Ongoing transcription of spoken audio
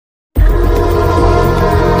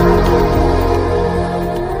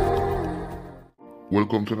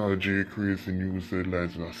Welcome to another J Crazy News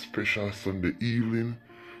Headlines on a special Sunday evening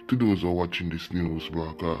to those who are watching this news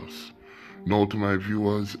broadcast. Now to my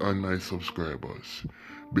viewers and my subscribers,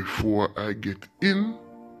 before I get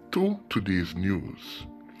into today's news,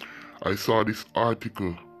 I saw this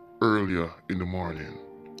article earlier in the morning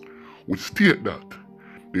which state that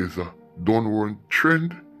there's a downward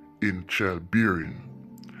trend in childbearing,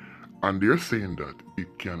 and they're saying that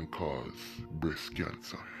it can cause breast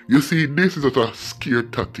cancer. You see, this is a scare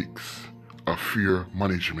tactics of fear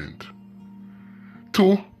management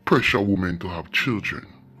to pressure women to have children.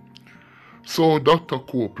 So, Dr.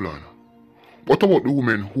 Copeland, what about the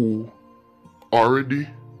women who already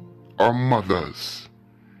are mothers,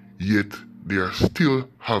 yet they are still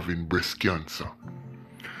having breast cancer?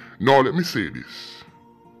 Now, let me say this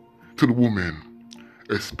to the women,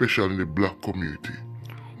 especially in the black community,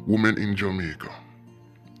 women in Jamaica.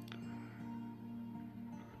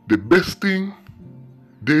 The best thing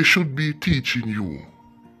they should be teaching you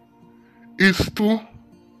is to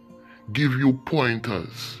give you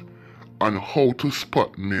pointers on how to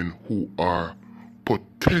spot men who are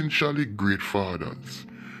potentially great fathers,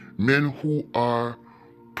 men who are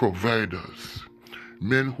providers,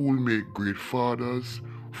 men who will make great fathers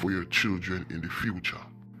for your children in the future.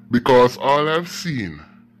 Because all I've seen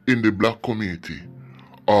in the black community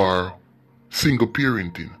are single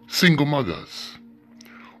parenting, single mothers.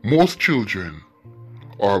 Most children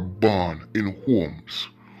are born in homes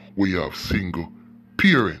where you have single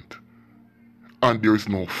parent and there is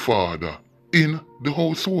no father in the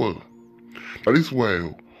household. That is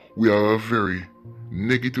why we are a very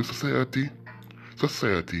negative society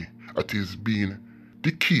that is being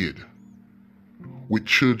decayed with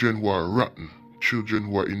children who are rotten, children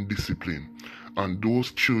who are indisciplined, and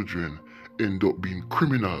those children end up being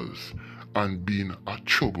criminals and being a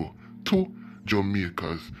trouble to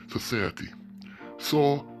Jamaica's society.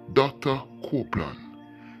 So, Dr. Copeland,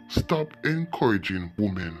 stop encouraging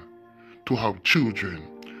women to have children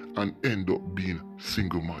and end up being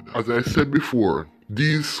single mothers. As I said before,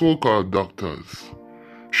 these so-called doctors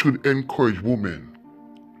should encourage women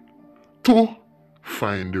to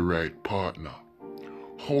find the right partner,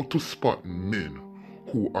 how to spot men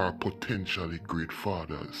who are potentially great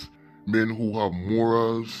fathers, men who have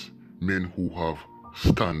morals, men who have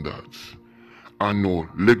standards, and no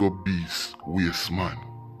Lego beast waste man.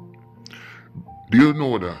 Do you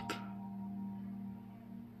know that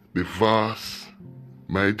the vast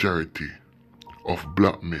majority of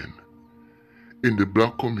black men in the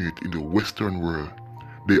black community in the Western world,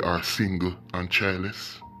 they are single and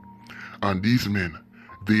childless? And these men,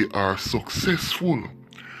 they are successful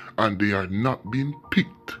and they are not being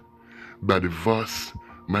picked by the vast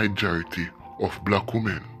majority of black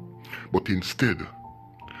women, but instead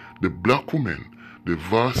the black women, the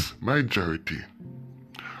vast majority,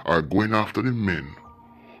 are going after the men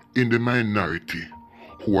in the minority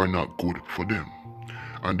who are not good for them.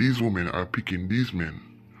 And these women are picking these men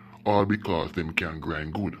all because them can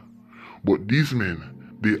grind good. But these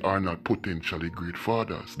men, they are not potentially great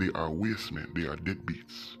fathers. They are waste men. They are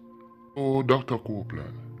deadbeats. Oh, Dr.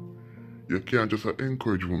 Copeland, you can't just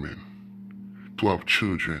encourage women to have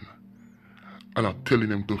children and not telling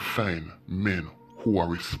them to find men who are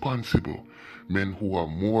responsible, men who have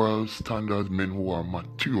moral standards, men who are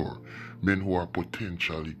mature, men who are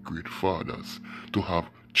potentially great fathers to have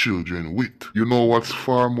children with. You know what's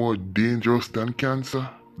far more dangerous than cancer,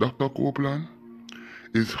 Dr. Copeland?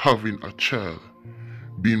 Is having a child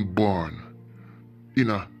being born in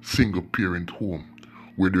a single parent home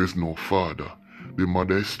where there's no father. The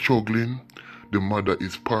mother is struggling, the mother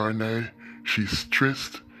is paranoid, she's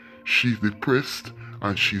stressed, she's depressed,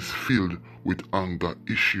 and she's filled with anger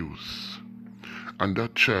issues. And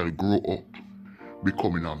that child grow up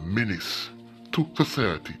becoming a menace to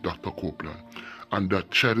society, Dr. Copeland. And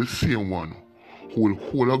that child is the same one who will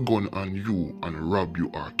hold a gun on you and rob you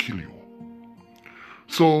or kill you.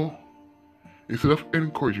 So, instead of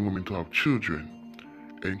encouraging women to have children,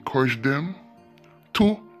 encourage them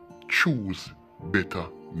to choose better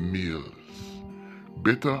males,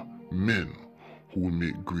 better men who will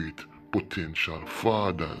make great potential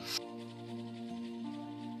fathers.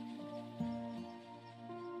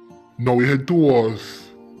 Now we head towards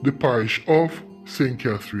the parish of St.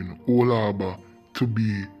 Catherine, Old Harbour to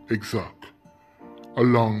be exact,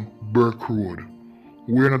 along Burke Road,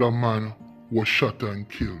 where another man was shot and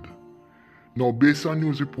killed. Now, based on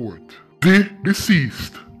news report, the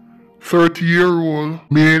deceased, 30-year-old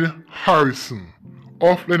Romaine Harrison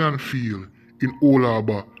of Lennon Field in Old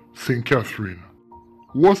Harbour, St. Catherine,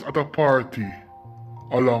 was at a party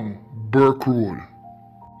along Burke Road.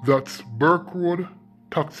 That's Burke Road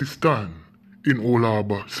taxi stand in Old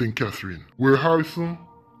Harbour, St. Catherine, where Harrison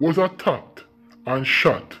was attacked and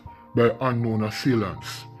shot by unknown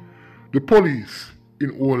assailants. The police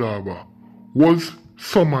in Old Harbour was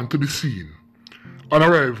summoned to the scene. On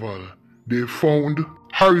arrival, they found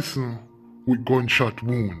Harrison with gunshot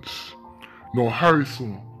wounds. Now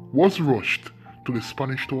Harrison was rushed to the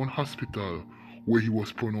Spanish Town Hospital where he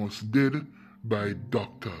was pronounced dead by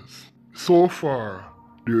doctors. So far,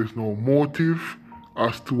 there is no motive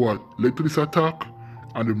as to what led to this attack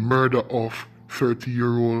and the murder of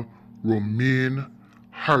 30-year-old Romaine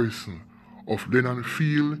Harrison of Lennon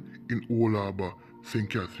Field in Old Harbour, St.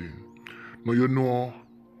 Catherine. Now you know,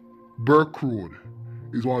 Bruke Road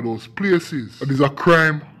is one of those places that is a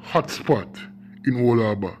crime hotspot in Old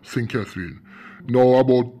Harbour, St. Catherine. Now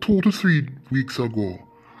about 2 to 3 weeks ago,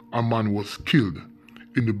 a man was killed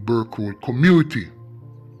in the Bruke Road community.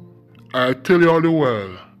 I tell you all the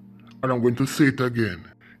while, and I'm going to say it again,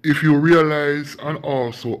 if you realize and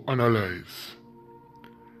also analyze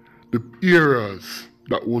the areas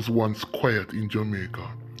that was once quiet in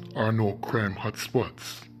Jamaica are now crime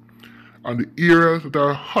hotspots. And the areas that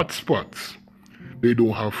are hotspots, they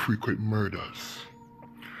don't have frequent murders.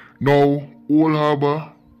 Now, Old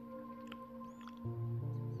Harbour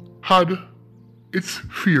had its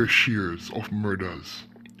fair shares of murders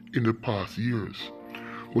in the past years,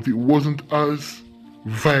 but it wasn't as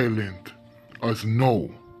violent as now.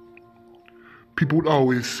 People would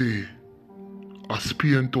always say, a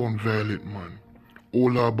Spain Town violent man,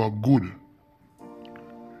 Old Harbour good.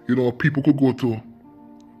 You know, people could go to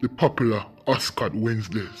the popular Ascot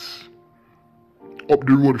Wednesdays up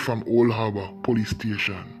the road from Old Harbour police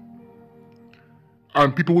station,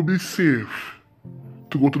 and people would be safe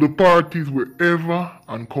to go to the parties wherever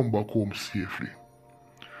and come back home safely.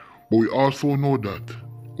 But we also know that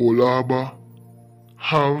Old Harbour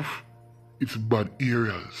have its bad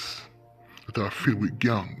areas that are filled with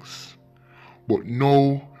gangs. But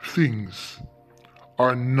now things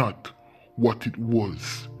are not what it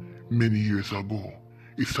was many years ago.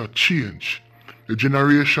 It's a change. The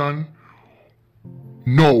generation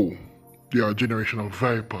now, they are a generation of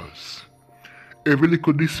vipers. Every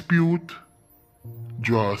little dispute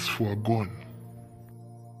draws for a gun.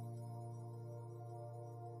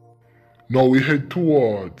 Now we head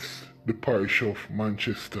towards the parish of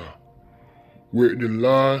Manchester, where in the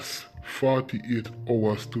last 48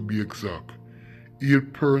 hours to be exact,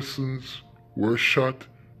 8 persons were shot,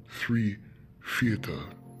 3 fatal.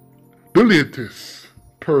 The latest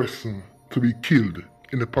person to be killed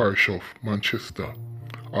in the parish of Manchester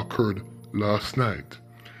occurred last night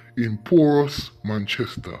in Porous,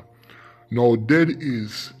 Manchester. Now dead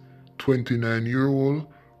is 29-year-old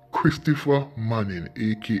Christopher Manning,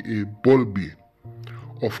 aka Bulby,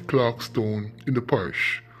 of Clarkstown in the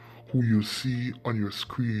parish, who you see on your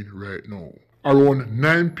screen right now. Around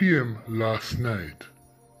 9 p.m. last night,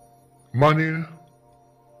 Manning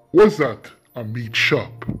was at a meat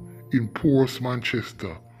shop in Porous,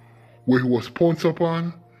 Manchester, where he was pounced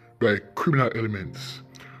upon by criminal elements.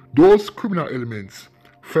 Those criminal elements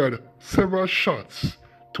fired several shots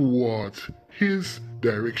towards his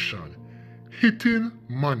direction, hitting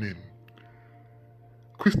Manning.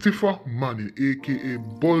 Christopher Manning, aka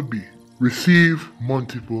Bulby, received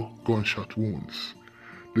multiple gunshot wounds.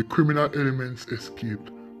 The criminal elements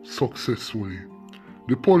escaped successfully.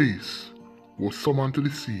 The police was summoned to the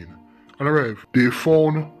scene and arrived. They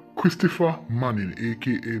found Christopher Manning,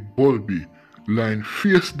 aka Bulby, lying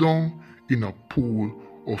face down in a pool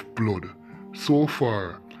of blood. So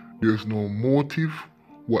far, there is no motive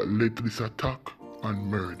what led to this attack and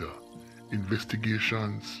murder.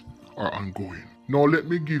 Investigations are ongoing. Now let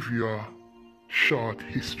me give you a short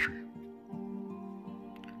history.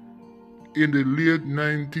 In the late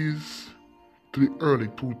 90s to the early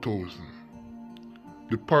 2000s,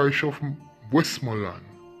 the parish of Westmoreland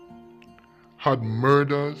had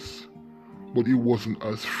murders, but it wasn't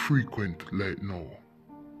as frequent like now.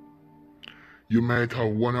 You might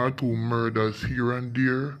have 1 or 2 murders here and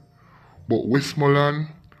there, but Westmoreland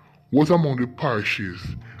was among the parishes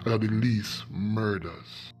that had the least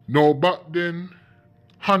murders. Now back then,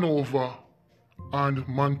 Hanover and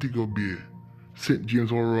Montego Bay, St.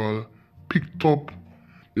 James Rural, picked up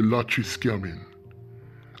the lottery scamming.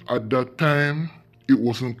 At that time, it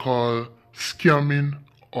wasn't called scamming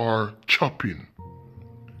or chopping.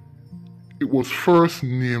 It was first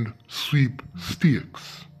named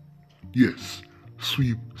sweepstakes. Yes,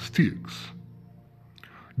 sweepstakes.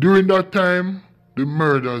 During that time, the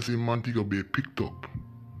murders in Montego Bay picked up.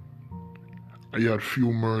 I had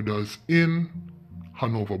few murders in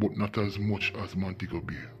Hanover, but not as much as Montego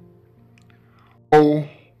Bay. Now,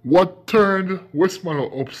 what turned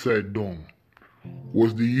Westmoreland upside down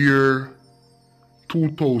was the year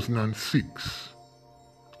 2006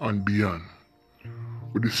 and beyond,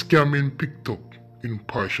 with the scamming picked up in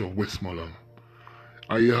parish of Westmoreland.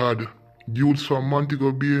 And you had youths from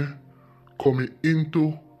Montego Bay coming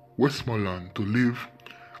into Westmoreland to live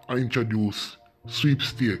and introduce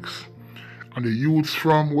sweepstakes. And the youths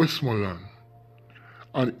from Westmoreland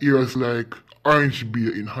and areas like Orange Bay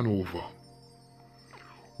in Hanover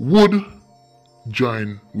would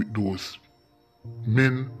join with those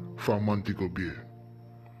men from Montego Bay.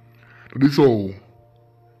 This is how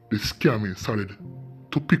the scamming started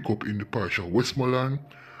to pick up in the parish of Westmoreland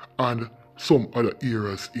and some other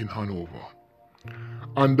areas in Hanover.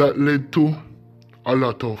 And that led to a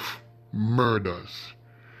lot of murders.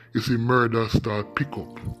 You see, murders start pick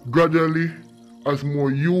up. Gradually, as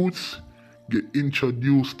more youths get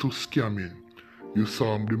introduced to scamming, you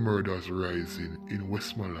saw the murders rising in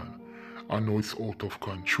Westmoreland, and now it's out of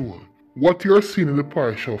control. What you're seeing in the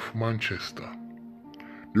parish of Manchester,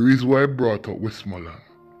 the reason why I brought up Westmoreland,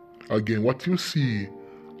 again, what you see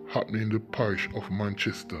happening in the parish of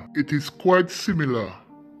Manchester, it is quite similar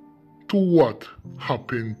to what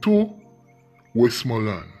happened to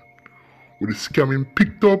Westmoreland, with the scamming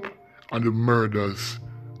picked up and the murders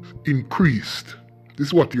increased. This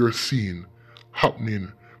is what you're seeing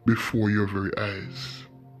happening before your very eyes.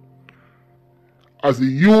 As the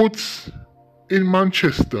youths in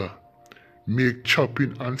Manchester make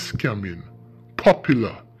chopping and scamming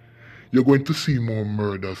popular, you're going to see more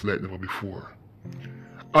murders like never before.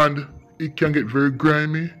 And it can get very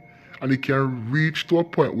grimy, and it can reach to a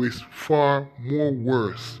point where it's far more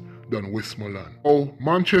worse than Westmoreland. Oh,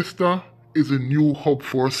 Manchester is a new hub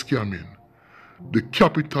for scamming, the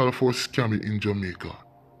capital for scamming in Jamaica.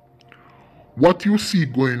 What you see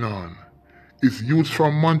going on is youths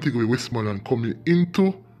from Montego Bay, Westmoreland coming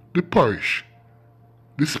into the parish,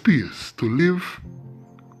 the space to live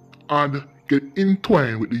and get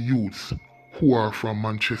entwined with the youths who are from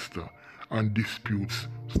Manchester, and disputes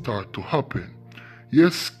start to happen.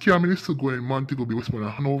 Yes, scamming is still going in Montego Bay,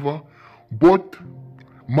 Westmoreland, and Hanover, but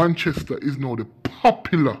Manchester is now the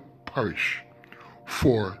popular parish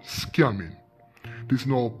for scamming. It is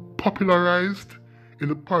now popularized in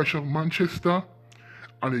the parish of Manchester,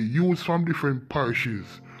 and the youths from different parishes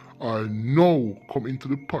are now coming to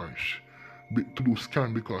the parish to do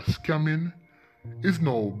scamming, because scamming is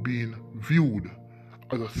now being viewed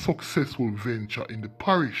as a successful venture in the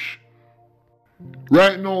parish.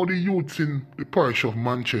 Right now, the youths in the parish of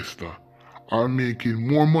Manchester are making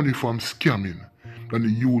more money from scamming than the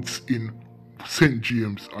youths in St.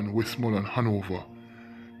 James and Westmoreland, Hanover,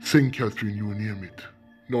 St. Catherine, you name it.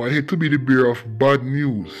 Now, I hate to be the bearer of bad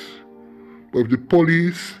news, but if the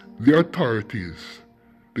police, the authorities,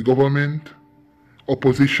 the government,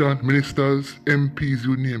 opposition, ministers, MPs,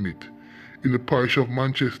 you name it, in the parish of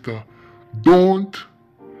Manchester don't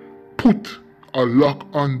put a lock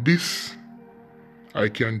on this, I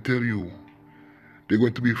can tell you, there are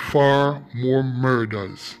going to be far more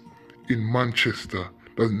murders in Manchester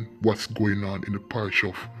than what's going on in the parish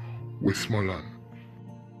of Westmoreland.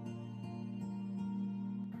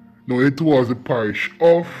 Now, it was the parish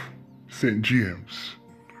of St. James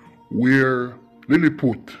where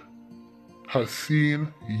Lilliput has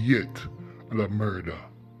seen yet another murder.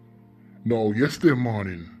 Now, yesterday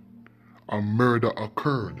morning, a murder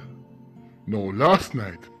occurred. Now, last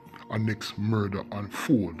night, a next murder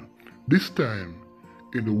unfolded, this time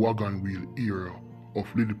in the wagon wheel area of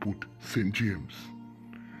Lilliput, St. James.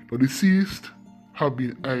 The deceased have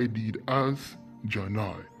been ID'd as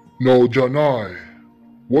Janai. Now, Janai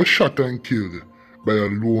was shot and killed by a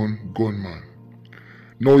lone gunman.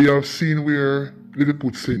 Now you have seen where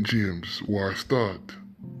Lilliput St. James war start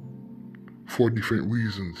for different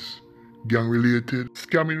reasons. Gang related,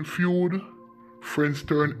 scamming feud, friends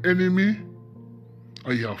turn enemy,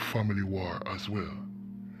 and you have family war as well.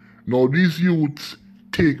 Now these youths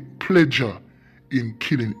take pleasure in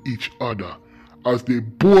killing each other as they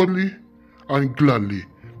boldly and gladly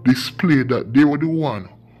display that they were the one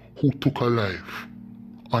who took a life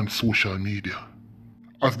on social media,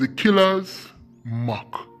 as the killers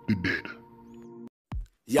mock the dead.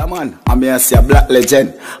 Yeah man, I'm here to say a black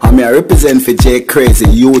legend. I'm here represent for J Crazy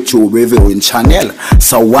YouTube reviewing channel.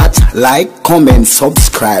 So what? Like, comment,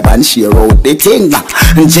 subscribe and share out the thing.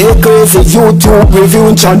 J Crazy YouTube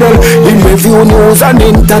reviewing channel. In review news and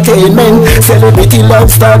entertainment, celebrity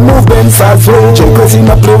lifestyle movements as well. J Crazy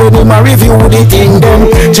not play when him a review the thing then.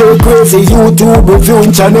 J Crazy YouTube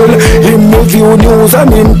reviewing channel. In review news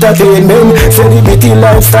and entertainment, celebrity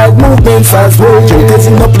lifestyle movements as well. J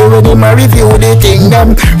Crazy not play when him a review the thing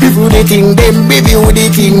then. Review the thing them, review the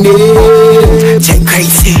thing them. Check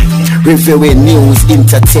crazy. Reviewing news,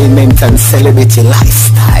 entertainment and celebrity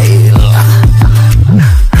lifestyle.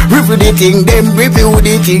 Review the thing them, review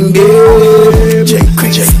the thing them. Check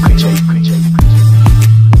crazy.